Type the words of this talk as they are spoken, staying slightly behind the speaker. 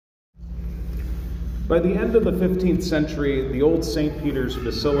By the end of the 15th century, the old St. Peter's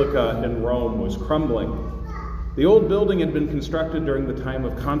Basilica in Rome was crumbling. The old building had been constructed during the time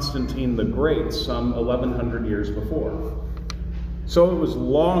of Constantine the Great, some 1100 years before. So it was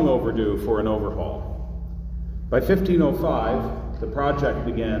long overdue for an overhaul. By 1505, the project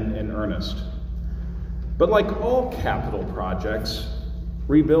began in earnest. But like all capital projects,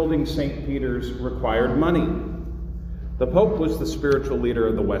 rebuilding St. Peter's required money. The Pope was the spiritual leader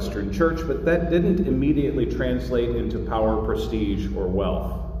of the Western Church, but that didn't immediately translate into power, prestige, or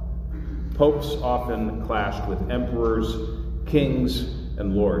wealth. Popes often clashed with emperors, kings,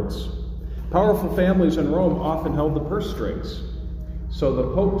 and lords. Powerful families in Rome often held the purse strings, so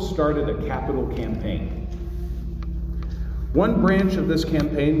the Pope started a capital campaign. One branch of this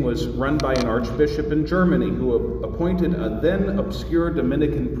campaign was run by an archbishop in Germany who appointed a then obscure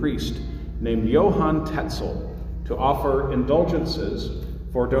Dominican priest named Johann Tetzel to offer indulgences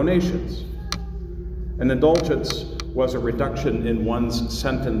for donations. An indulgence was a reduction in one's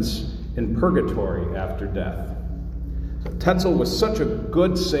sentence in purgatory after death. Tetzel was such a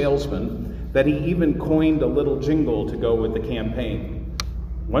good salesman that he even coined a little jingle to go with the campaign.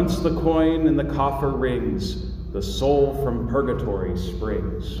 Once the coin in the coffer rings, the soul from purgatory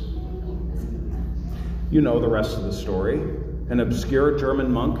springs. You know the rest of the story. An obscure German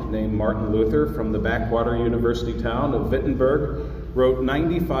monk named Martin Luther from the backwater university town of Wittenberg wrote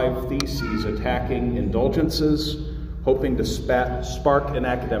 95 theses attacking indulgences, hoping to spark an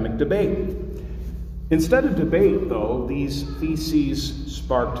academic debate. Instead of debate, though, these theses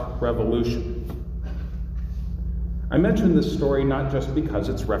sparked revolution. I mention this story not just because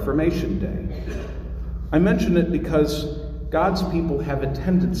it's Reformation Day. I mention it because God's people have a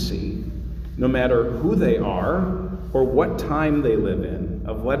tendency, no matter who they are or what time they live in,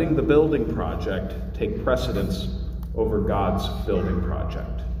 of letting the building project take precedence over God's building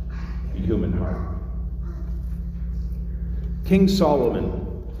project, the human heart. King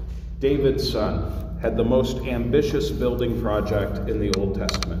Solomon, David's son, had the most ambitious building project in the Old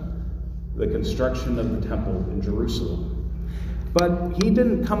Testament, the construction of the temple in Jerusalem. But he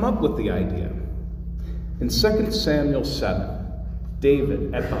didn't come up with the idea. In 2 Samuel 7,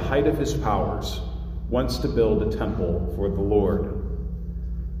 David, at the height of his powers, wants to build a temple for the Lord.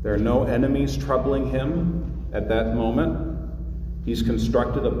 There are no enemies troubling him at that moment. He's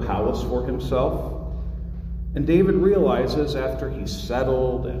constructed a palace for himself. And David realizes after he's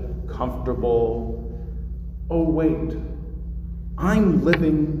settled and comfortable, oh wait, I'm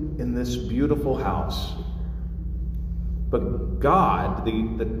living in this beautiful house. But God,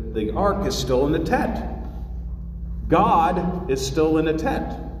 the ark is still in the tent. God is still in a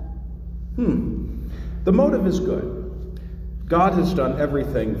tent. The motive is good. God has done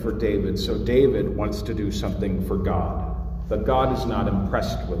everything for David, so David wants to do something for God. But God is not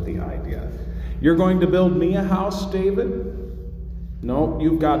impressed with the idea. You're going to build me a house, David? No,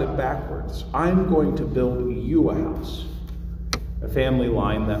 you've got it backwards. I'm going to build you a house. A family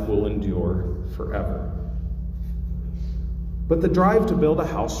line that will endure forever. But the drive to build a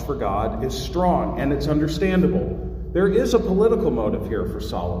house for God is strong, and it's understandable. There is a political motive here for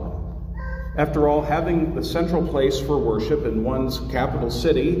Solomon. After all, having the central place for worship in one's capital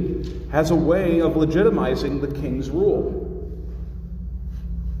city has a way of legitimizing the king's rule.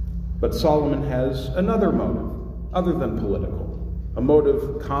 But Solomon has another motive, other than political, a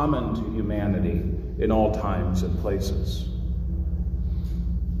motive common to humanity in all times and places.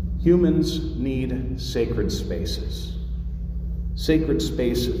 Humans need sacred spaces. Sacred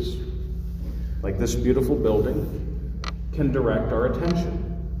spaces, like this beautiful building, can direct our attention.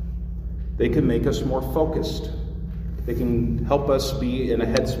 They can make us more focused. They can help us be in a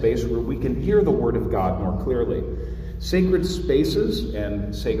headspace where we can hear the Word of God more clearly. Sacred spaces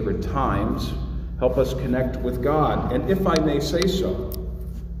and sacred times help us connect with God, and if I may say so,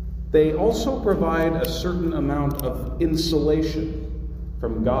 they also provide a certain amount of insulation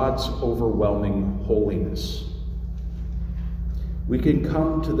from God's overwhelming holiness. We can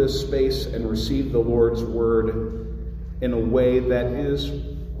come to this space and receive the Lord's Word in a way that is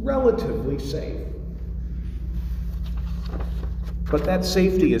relatively safe. But that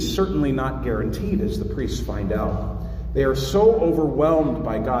safety is certainly not guaranteed, as the priests find out. They are so overwhelmed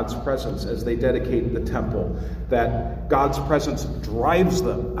by God's presence as they dedicate the temple that God's presence drives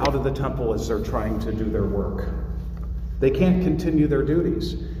them out of the temple as they're trying to do their work. They can't continue their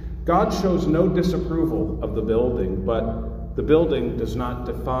duties. God shows no disapproval of the building, but the building does not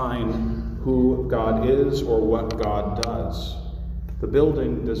define who God is or what God does. The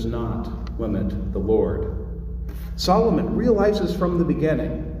building does not limit the Lord. Solomon realizes from the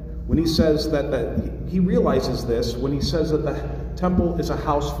beginning when he says he realizes this when he says that the temple is a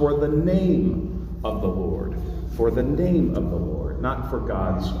house for the name of the Lord, for the name of the Lord, not for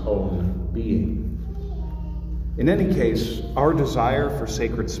God's own being. In any case, our desire for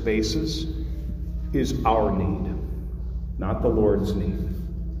sacred spaces is our need, not the Lord's need.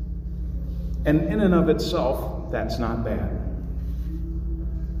 And in and of itself, that's not bad.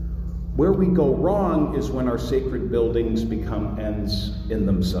 Where we go wrong is when our sacred buildings become ends in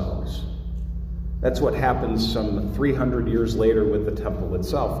themselves. That's what happens some 300 years later with the temple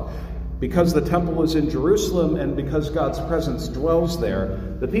itself. Because the temple is in Jerusalem and because God's presence dwells there,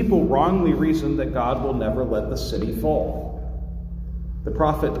 the people wrongly reason that God will never let the city fall. The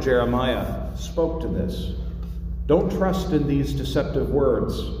prophet Jeremiah spoke to this. Don't trust in these deceptive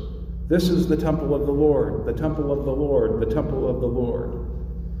words. This is the temple of the Lord, the temple of the Lord, the temple of the Lord.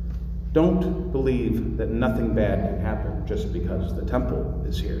 Don't believe that nothing bad can happen just because the temple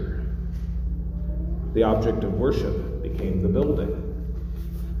is here. The object of worship became the building.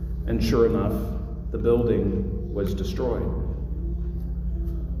 And sure enough, the building was destroyed.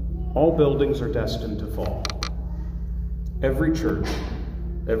 All buildings are destined to fall. Every church,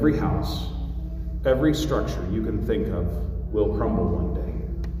 every house, every structure you can think of will crumble one day.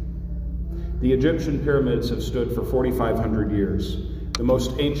 The Egyptian pyramids have stood for 4,500 years. The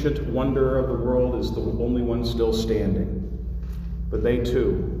most ancient wonder of the world is the only one still standing. But they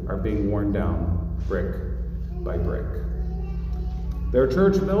too are being worn down brick by brick. There are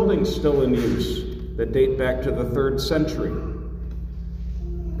church buildings still in use that date back to the 3rd century.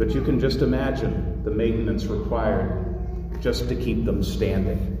 But you can just imagine the maintenance required just to keep them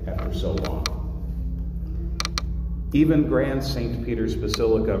standing after so long. Even Grand St. Peter's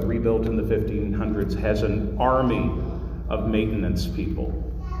Basilica, rebuilt in the 1500s, has an army of maintenance people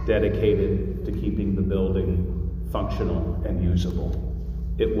dedicated to keeping the building functional and usable.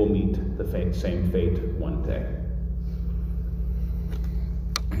 It will meet the same fate one day.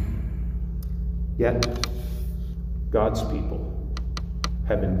 Yet, God's people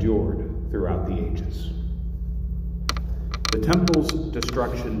have endured throughout the ages. The temple's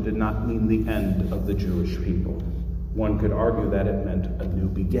destruction did not mean the end of the Jewish people. One could argue that it meant a new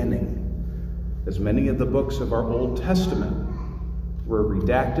beginning, as many of the books of our Old Testament were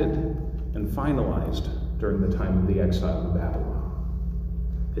redacted and finalized during the time of the exile in Babylon.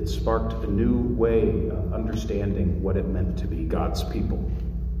 It sparked a new way of understanding what it meant to be God's people.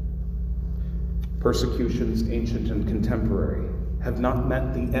 Persecutions, ancient and contemporary, have not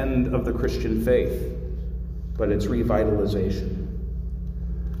meant the end of the Christian faith, but its revitalization.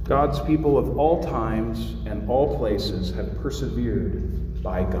 God's people of all times and all places have persevered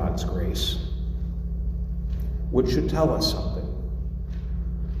by God's grace, which should tell us something.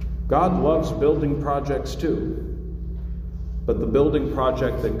 God loves building projects too, but the building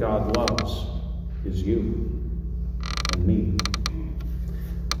project that God loves is you and me.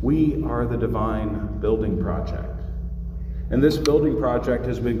 We are the divine building project. And this building project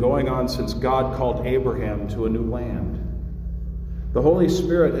has been going on since God called Abraham to a new land. The Holy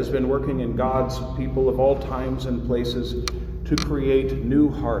Spirit has been working in God's people of all times and places to create new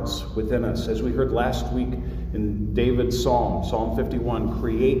hearts within us. As we heard last week in David's psalm, Psalm 51,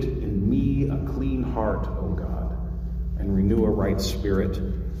 create in me a clean heart, O God, and renew a right spirit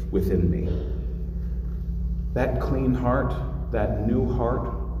within me. That clean heart, that new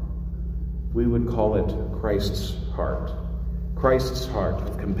heart, we would call it Christ's heart. Christ's heart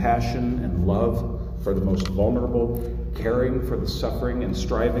of compassion and love for the most vulnerable, caring for the suffering and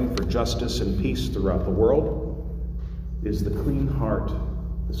striving for justice and peace throughout the world is the clean heart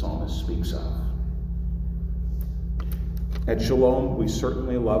the psalmist speaks of. At Shalom, we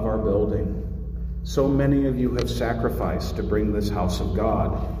certainly love our building. So many of you have sacrificed to bring this house of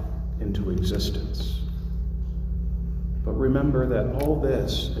God into existence. But remember that all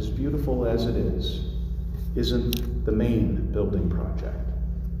this, as beautiful as it is, isn't the main building project.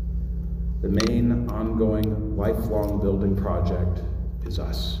 The main, ongoing, lifelong building project is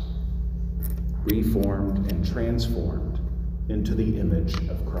us, reformed and transformed into the image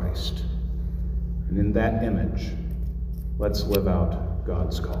of Christ. And in that image, let's live out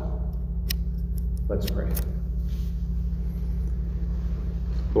God's call. Let's pray.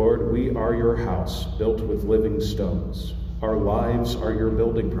 Lord, we are your house, built with living stones. Our lives are your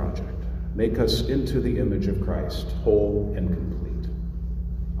building project. Make us into the image of Christ, whole and complete.